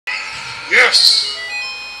Yes!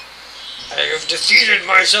 I have defeated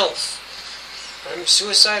myself. I'm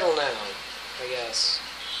suicidal now, I guess.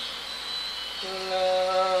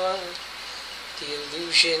 The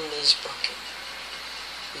illusion is broken.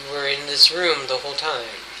 We were in this room the whole time.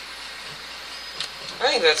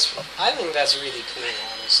 I think that's really cool,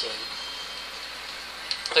 honestly.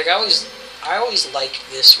 Like, I always liked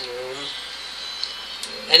this room.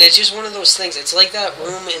 And it's just one of those things. It's like that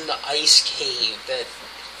room in the ice cave that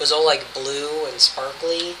was all like blue and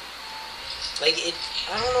sparkly. Like,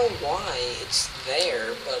 I don't know why it's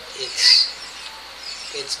there, but it's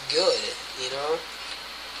good, you know?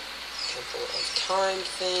 Temple of Time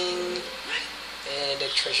thing, and a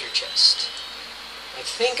treasure chest. I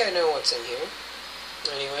think I know what's in here.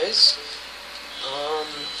 Anyways,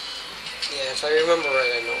 yeah, if I remember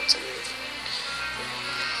right, I know what's in here.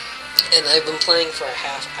 And I've been playing for a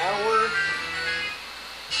half hour.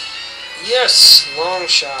 Yes, long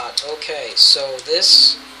shot. Okay, so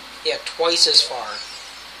this, yeah, twice as far.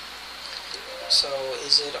 So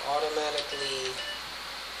is it automatically,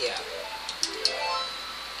 yeah.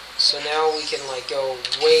 So now we can like go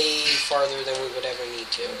way farther than we would ever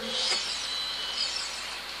need to.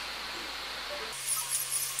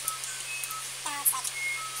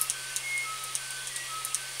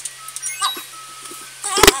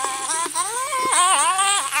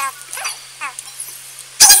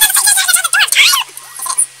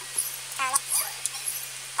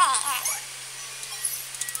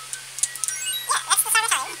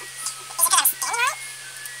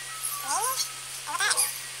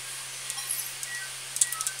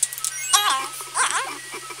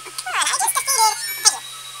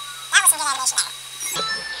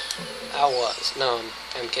 I was. No,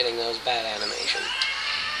 I'm kidding. That was bad animation.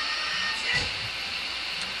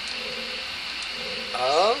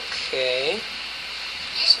 Okay.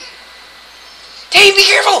 Tain, be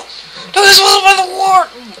careful! Don't get swallowed by the war!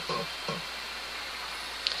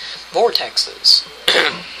 Vortexes.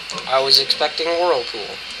 I was expecting a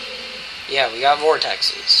whirlpool. Yeah, we got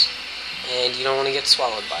vortexes. And you don't want to get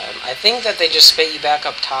swallowed by them. I think that they just spit you back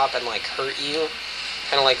up top and, like, hurt you.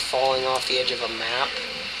 Kind of like falling off the edge of a map.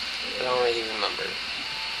 I don't really remember.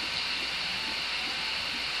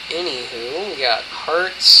 Anywho, we got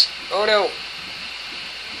hearts. Oh no!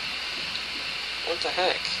 What the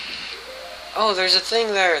heck? Oh, there's a thing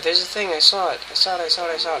there. There's a thing. I saw it. I saw it.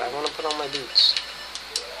 I want to put on my boots.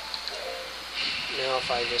 Now if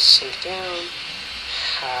I just sink down.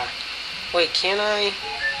 Ha. Wait, can I?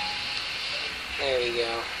 There we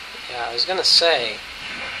go. Yeah, I was gonna say.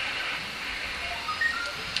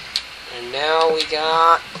 And now we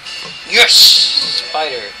got... Yes!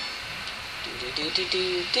 Spider.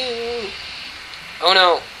 Do. Oh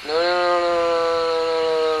no!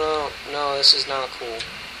 No, this is not cool.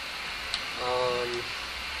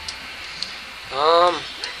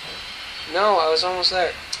 No, I was almost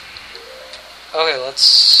there. Okay,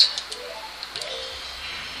 let's...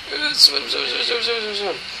 Swim.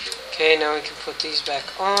 Okay, now we can put these back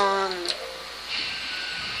on.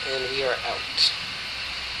 And we are out.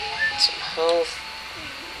 Some health.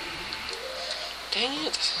 Dang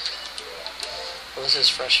it. Well, this is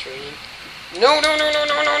frustrating. No, I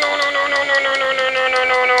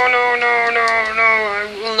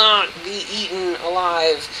will not be eaten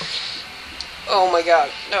alive. Oh my god.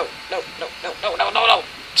 No.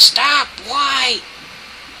 Stop! Why?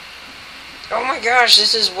 Oh my gosh,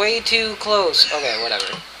 this is way too close. Okay,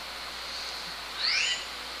 whatever.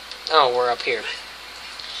 Oh, we're up here.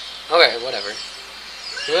 Okay, whatever.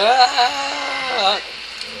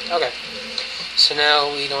 Okay. So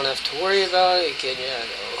now we don't have to worry about it. We can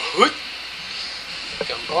go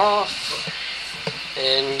jump off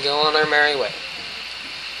and go on our merry way.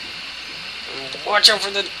 And watch out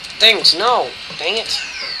for the things. No, dang it.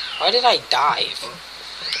 Why did I dive?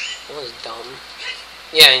 That was dumb.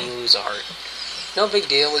 Yeah, and you lose a heart. No big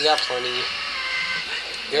deal. We got plenty.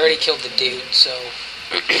 We already killed the dude, so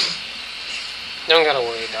don't gotta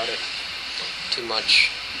worry about it too much.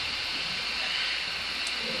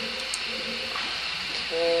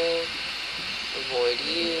 Okay, avoid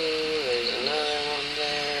you, there's another one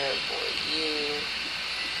there, avoid you.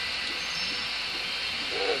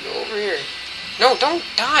 Go over here. No, don't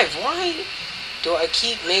dive, why do I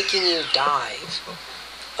keep making you dive?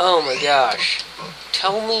 Oh my gosh.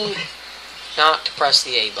 Tell me not to press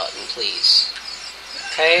the A button, please.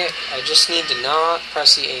 Okay, I just need to not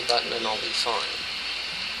press the A button and I'll be fine.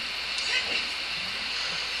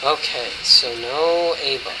 Okay, so no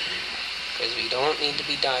A button. Because we don't need to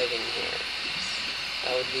be diving here.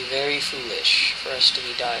 That would be very foolish for us to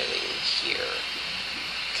be diving here.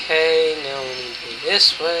 Okay, now we need to go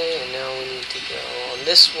this way, and now we need to go on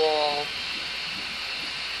this wall.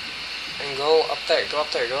 And go up there, go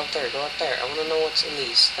up there, go up there, go up there. I want to know what's in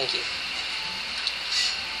these. Thank you.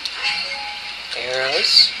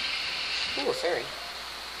 Arrows. Ooh, a fairy.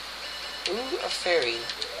 Ooh, a fairy.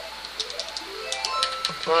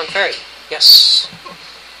 Come on, fairy. Yes.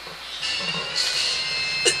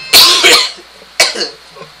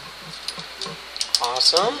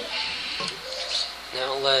 Awesome.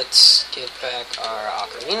 Now let's get back our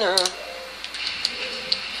ocarina.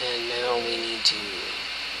 And now we need to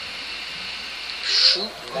shoot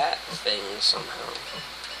that thing somehow.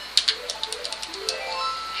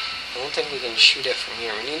 I don't think we can shoot it from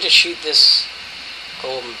here. We need to shoot this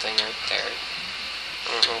golden thing right there.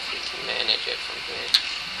 I don't know if we can manage it from here.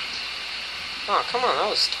 Oh, come on, that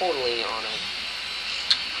was totally on it.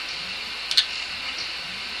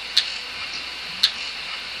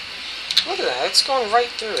 Look at that, it's going right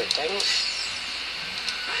through it, dang it.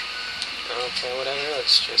 Okay, whatever,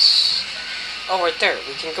 let's just... Oh, right there,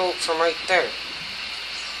 we can go from right there.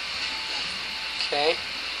 Okay.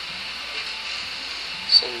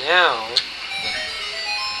 So now...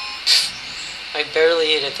 I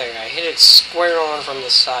barely hit it there. I hit it square on from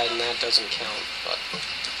the side, and that doesn't count, but...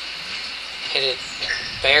 hit it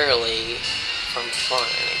barely from front,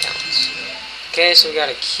 and it counts. Okay, so we got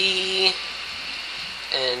a key...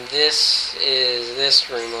 And this is this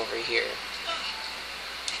room over here.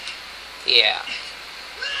 Yeah.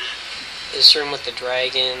 This room with the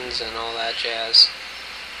dragons and all that jazz.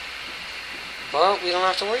 But we don't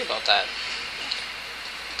have to worry about that.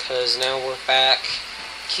 Because now we're back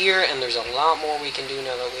here, and there's a lot more we can do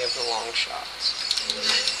now that we have the long shots.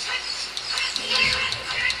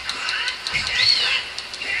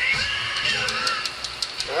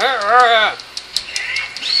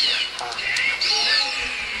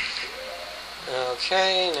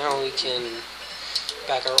 Okay, now we can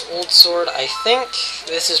back our old sword. I think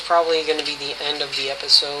this is probably going to be the end of the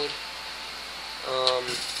episode.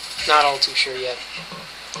 Not all too sure yet.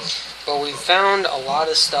 But we found a lot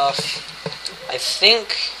of stuff. I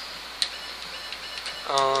think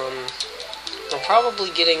we're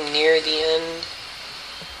probably getting near the end.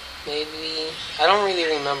 Maybe. I don't really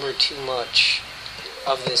remember too much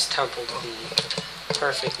of this temple, to be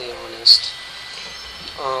perfectly honest.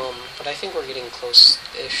 But I think we're getting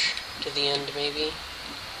close-ish to the end, maybe.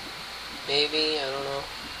 Maybe, I don't know.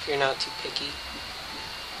 If you're not too picky.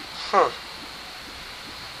 Huh.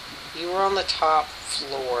 You were on the top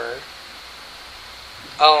floor.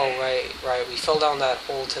 Oh, right. We fell down that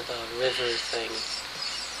hole to the river thing.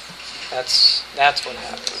 That's what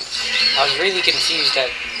happened. I was really confused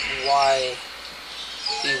at why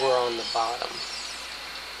we were on the bottom.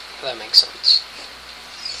 That makes sense.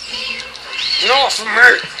 Get off of me!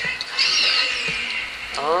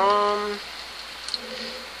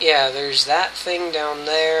 Yeah, there's that thing down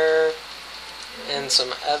there, and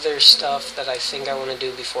some other stuff that I think I want to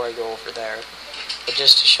do before I go over there. But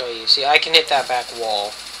just to show you. See, I can hit that back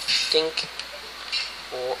wall. Dink.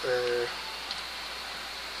 Or...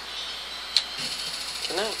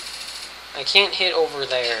 Can I? I can't hit over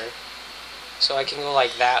there. So I can go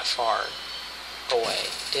like that far away.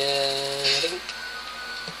 Dink.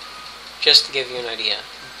 Just to give you an idea.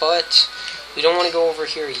 But we don't want to go over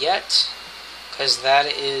here yet, because that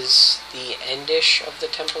is the endish of the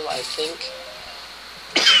temple, I think.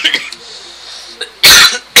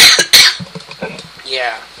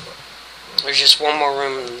 Yeah. There's just one more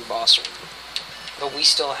room in the boss room. But we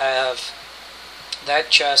still have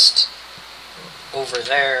that chest over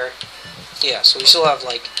there. Yeah, so we still have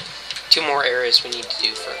like 2 more areas we need to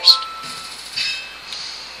do first.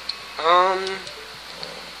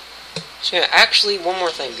 So yeah, actually, one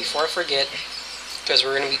more thing before I forget, because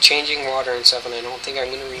we're going to be changing water and stuff, and I don't think I'm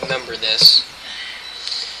going to remember this.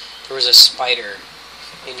 There was a spider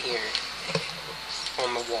in here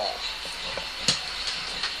on the wall.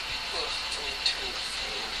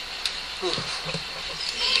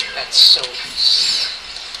 That's so nice.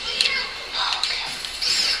 Okay.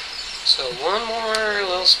 So one more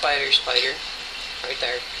little spider right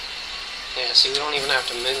there. Yeah, see, we don't even have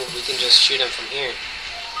to move. We can just shoot him from here.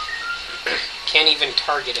 Can't even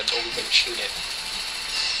target it, but we can shoot it.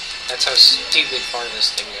 That's how stupid far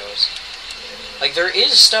this thing goes. Like, there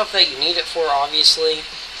is stuff that you need it for, obviously,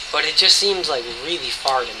 but it just seems like really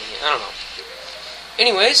far to me. I don't know.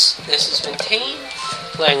 Anyways, this has been Tain,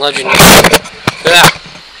 playing Legend of...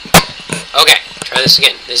 Okay, try this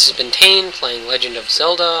again. This has been Tain, playing Legend of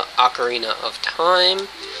Zelda, Ocarina of Time,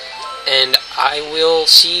 and I will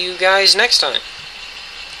see you guys next time.